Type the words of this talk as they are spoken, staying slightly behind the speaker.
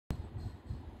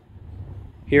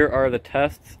Here are the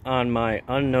tests on my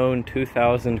unknown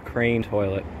 2000 Crane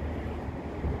toilet.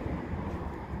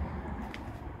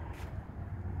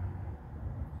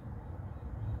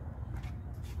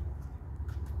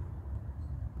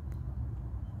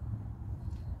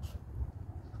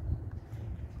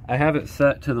 I have it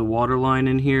set to the water line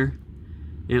in here.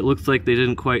 It looks like they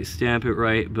didn't quite stamp it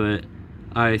right, but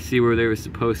I see where they were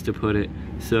supposed to put it,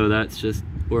 so that's just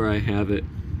where I have it.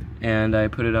 And I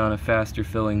put it on a faster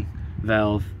filling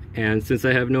valve. And since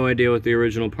I have no idea what the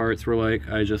original parts were like,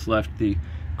 I just left the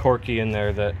Corky in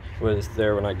there that was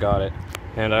there when I got it.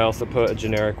 And I also put a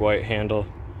generic white handle.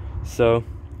 So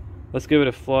let's give it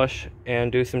a flush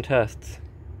and do some tests.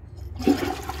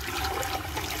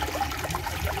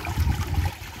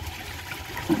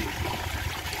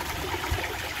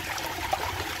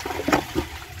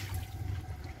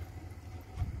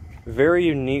 Very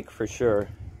unique for sure.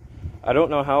 I don't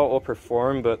know how it will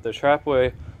perform, but the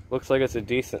trapway looks like it's a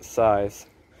decent size.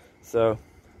 So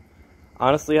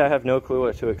honestly, I have no clue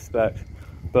what to expect,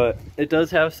 but it does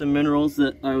have some minerals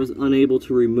that I was unable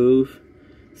to remove,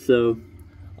 so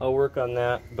I'll work on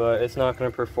that, but it's not going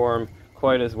to perform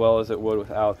quite as well as it would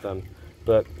without them.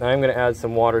 But I'm going to add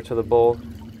some water to the bowl,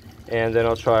 and then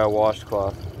I'll try a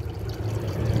washcloth.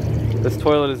 This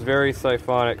toilet is very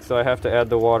siphonic, so I have to add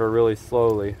the water really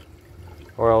slowly,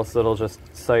 or else it'll just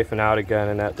siphon out again,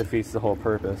 and that defeats the whole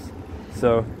purpose.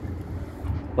 So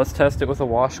let's test it with a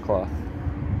washcloth.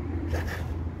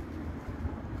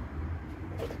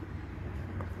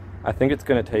 I think it's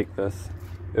going to take this.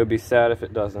 It would be sad if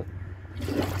it doesn't.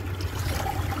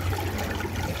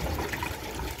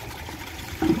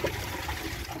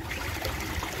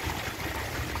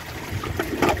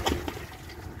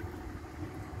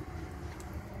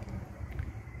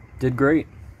 Did great.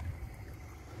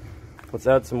 Let's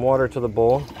add some water to the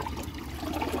bowl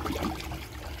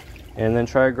and then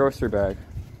try a grocery bag.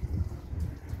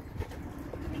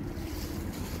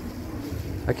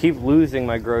 I keep losing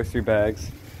my grocery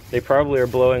bags. They probably are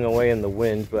blowing away in the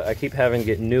wind, but I keep having to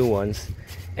get new ones.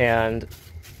 And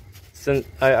since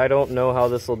I don't know how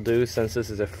this will do, since this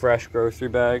is a fresh grocery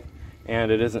bag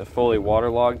and it isn't fully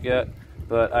waterlogged yet,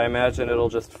 but I imagine it'll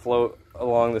just float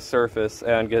along the surface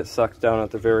and get sucked down at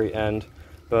the very end,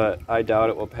 but I doubt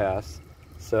it will pass.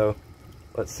 So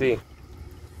let's see.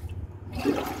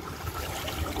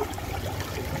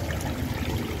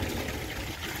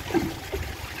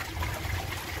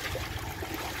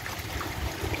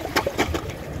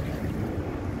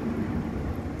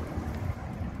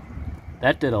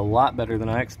 That did a lot better than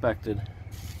I expected.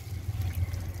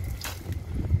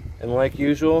 And like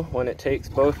usual, when it takes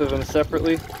both of them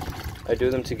separately, I do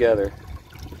them together.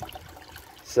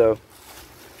 So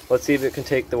let's see if it can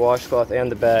take the washcloth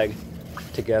and the bag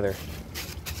together.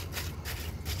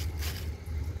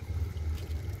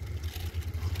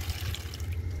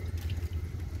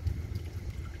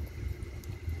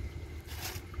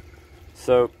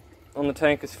 So when the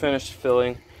tank is finished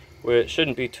filling, which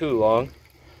shouldn't be too long,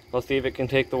 I'll see if it can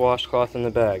take the washcloth in the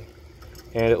bag.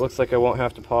 And it looks like I won't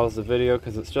have to pause the video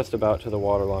because it's just about to the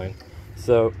water line.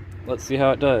 So let's see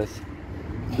how it does.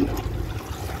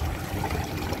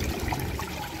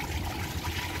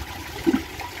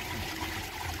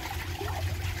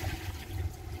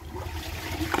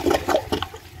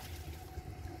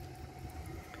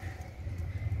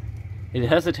 It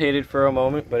hesitated for a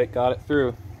moment, but it got it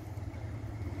through.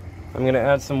 I'm going to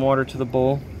add some water to the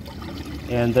bowl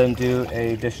and then do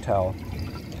a dish towel.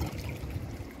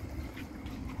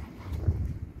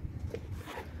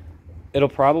 It'll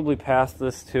probably pass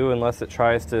this too unless it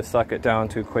tries to suck it down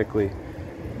too quickly.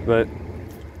 But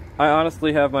I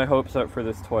honestly have my hopes up for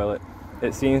this toilet.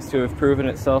 It seems to have proven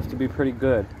itself to be pretty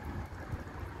good.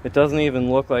 It doesn't even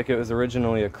look like it was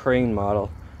originally a Crane model,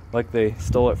 like they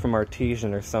stole it from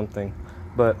Artesian or something.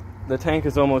 But the tank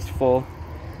is almost full,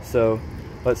 so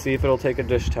let's see if it'll take a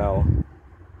dish towel.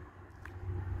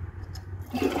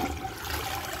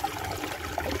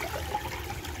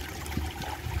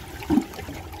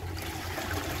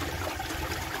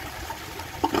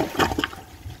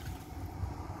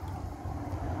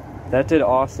 That did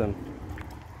awesome.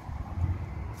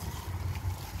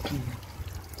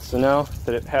 So now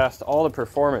that it passed all the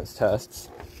performance tests,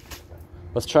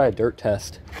 let's try a dirt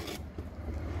test.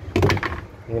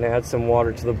 I'm gonna add some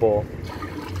water to the bowl.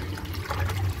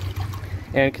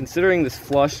 And considering this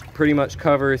flush pretty much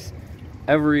covers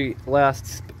every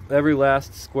last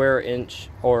square inch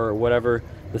or whatever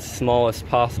the smallest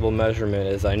possible measurement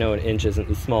is. I know an inch isn't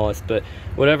the smallest, but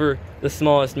whatever the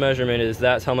smallest measurement is,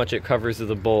 that's how much it covers of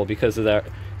the bowl because of that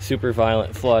super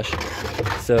violent flush.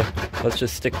 So let's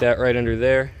just stick that right under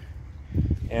there,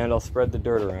 and I'll spread the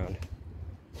dirt around.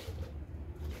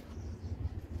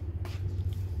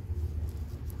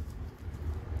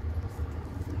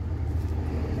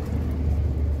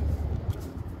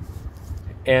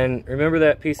 And remember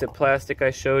that piece of plastic I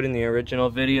showed in the original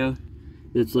video?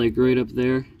 It's like right up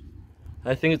there.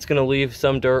 I think it's gonna leave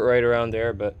some dirt right around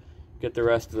there, but get the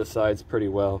rest of the sides pretty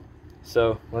well.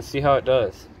 So let's see how it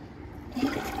does.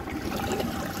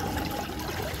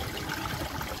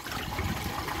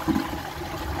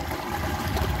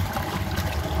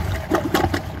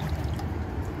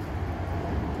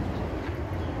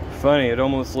 Funny, it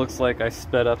almost looks like I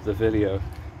sped up the video,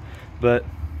 but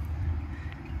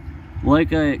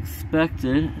like I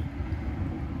expected,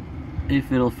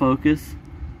 if it'll focus,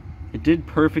 it did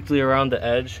perfectly around the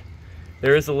edge.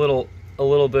 There is a little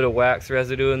bit of wax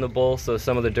residue in the bowl, so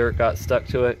some of the dirt got stuck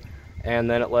to it, and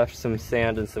then it left some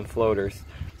sand and some floaters.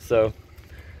 So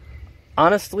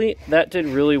honestly, that did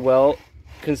really well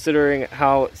considering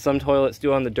how some toilets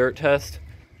do on the dirt test,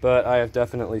 but I have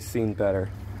definitely seen better.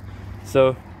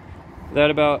 So that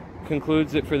about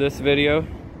concludes it for this video.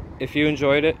 If you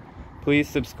enjoyed it, please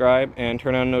subscribe and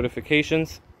turn on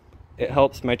notifications. It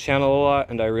helps my channel a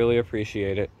lot and I really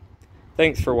appreciate it.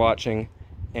 Thanks for watching,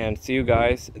 and see you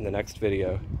guys in the next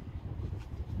video.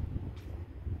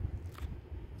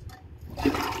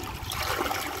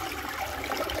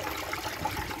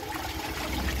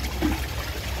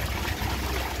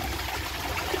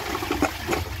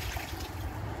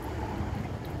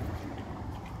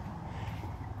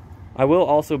 I will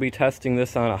also be testing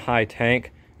this on a high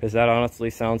tank, because that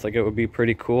honestly sounds like it would be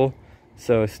pretty cool,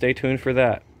 so stay tuned for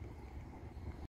that.